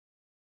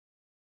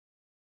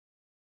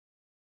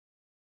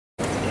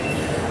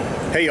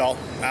Hey y'all,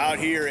 out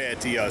here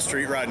at the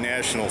Street Rod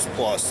Nationals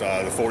Plus, the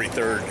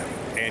 43rd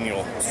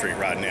annual Street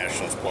Rod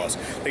Nationals Plus.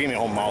 They gave me a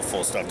whole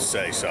mouthful of stuff to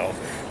say, so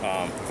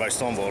if I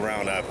stumble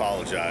around, I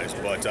apologize.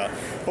 But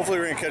hopefully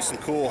we're going to catch some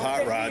cool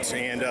hot rods.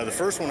 And the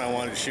first one I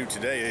wanted to shoot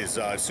today is,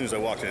 as soon as I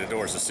walked in the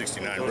door, is a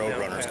 69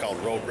 Roadrunner. It's called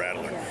Road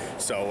Rattler.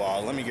 So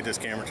let me get this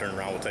camera turned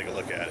around, we'll take a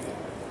look at it.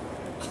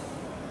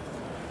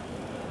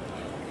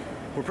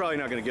 We're probably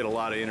not going to get a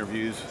lot of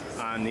interviews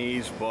on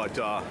these, but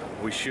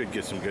we should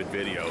get some good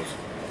videos.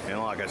 And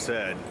like I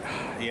said,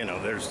 you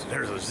know, there's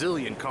a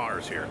zillion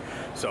cars here,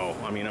 so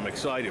I mean, I'm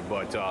excited,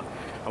 but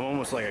I'm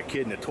almost like a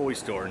kid in a toy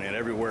store, and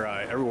everywhere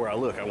I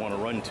look, I want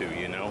to run to,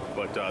 you know.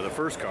 But the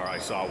first car I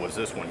saw was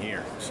this one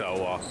here,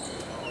 so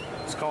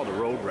it's called the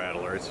Road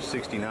Rattler. It's a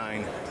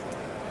 68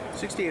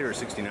 or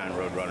 69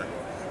 Roadrunner.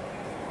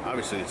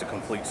 Obviously, it's a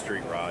complete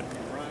street rod.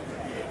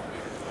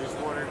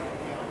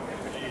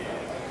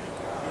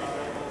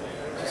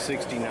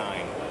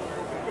 69.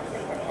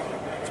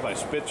 It's by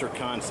Spitzer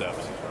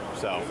Concepts.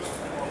 So,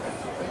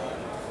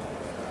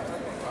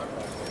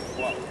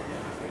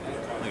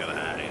 look at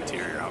that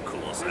interior. How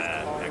cool is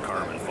that? That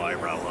carbon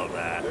fiber, I love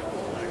that.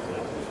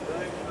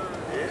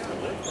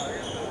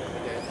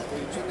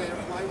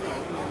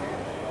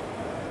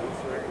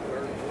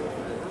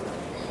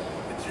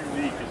 It's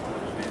unique.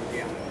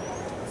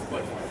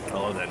 I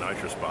love that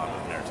nitrous bottom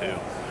in there too.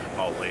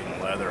 All laden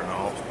leather and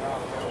all.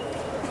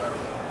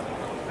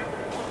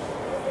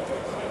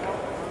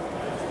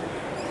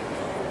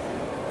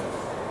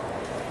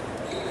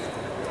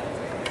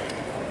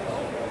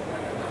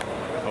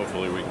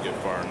 Hopefully we can get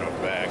far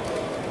enough back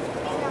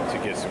to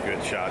get some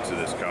good shots of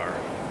this car.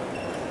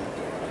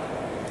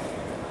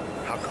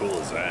 How cool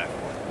is that?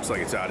 Looks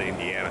like it's out of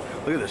Indiana.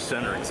 Look at the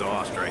center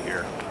exhaust right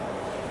here.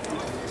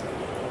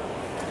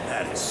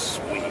 That is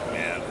sweet,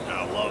 man.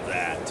 I love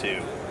that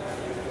too.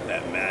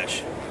 That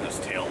mesh, those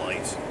tail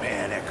lights.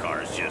 Man, that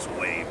car is just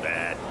way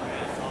bad.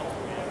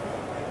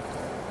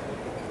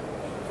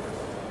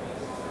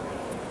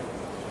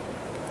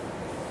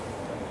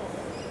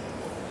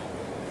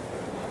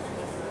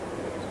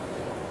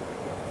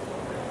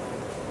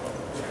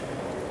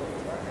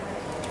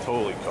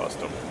 Totally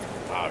custom,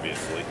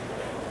 obviously.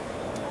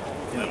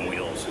 And them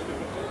wheels.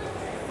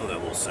 Oh, that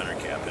little center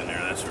cap in there,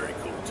 that's very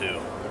cool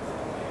too.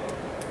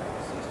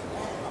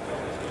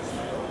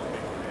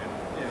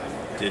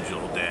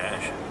 Digital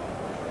dash.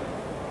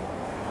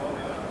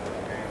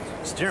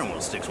 Steering wheel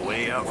sticks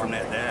way out from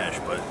that dash,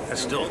 but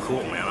that's still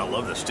cool, man. I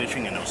love the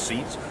stitching in those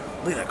seats.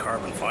 Look at that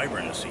carbon fiber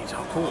in the seats.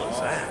 How cool is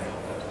that?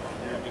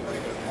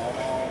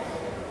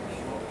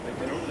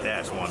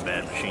 That's one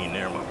bad machine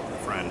there, my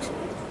friends.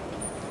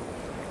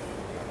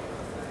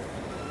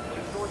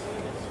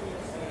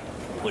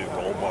 Complete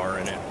roll bar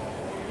in it.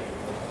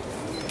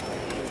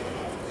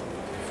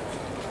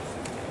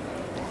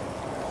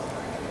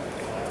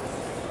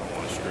 Don't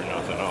want to screw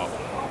nothing up.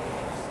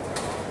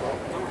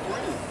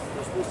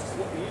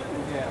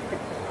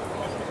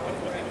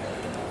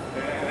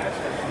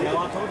 Yeah, I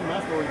told him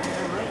that's where you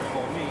were ready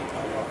for me.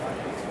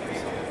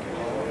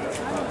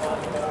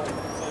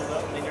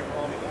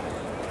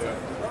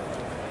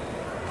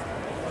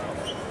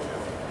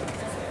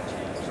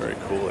 Very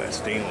cool, that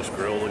stainless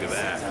grill, look at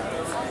that.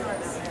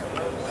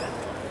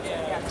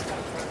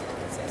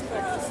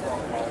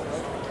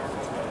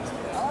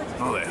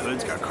 Oh, that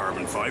hood's got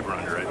carbon fiber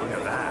under it. Look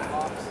at that.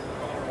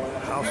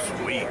 How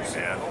sweet,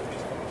 man.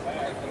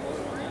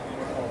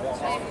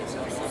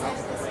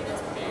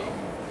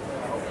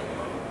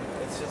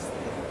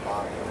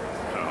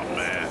 Oh,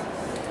 man.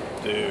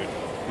 Dude,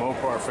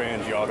 Mopar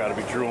fans, y'all got to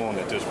be drooling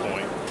at this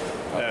point.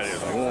 That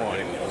is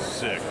one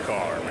sick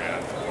car,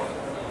 man.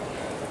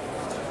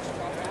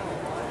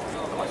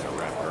 I must have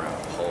wrapped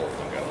around the pole.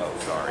 Oh,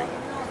 sorry.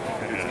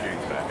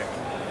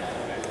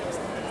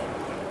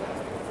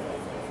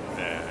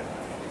 Man,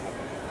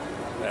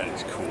 that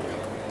is cool.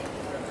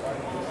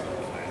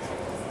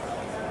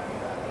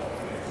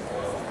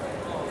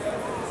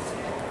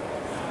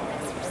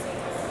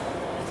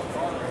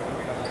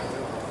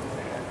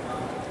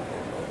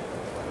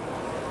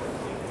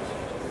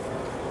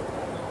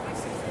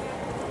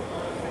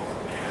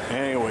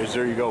 Anyways,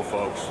 there you go,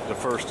 folks. The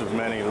first of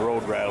many, the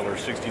Road Rattler,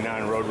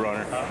 69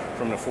 Roadrunner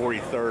from the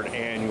 43rd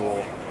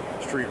annual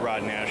Street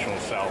Rod National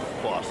South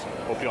Plus.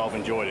 Hope y'all have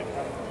enjoyed it.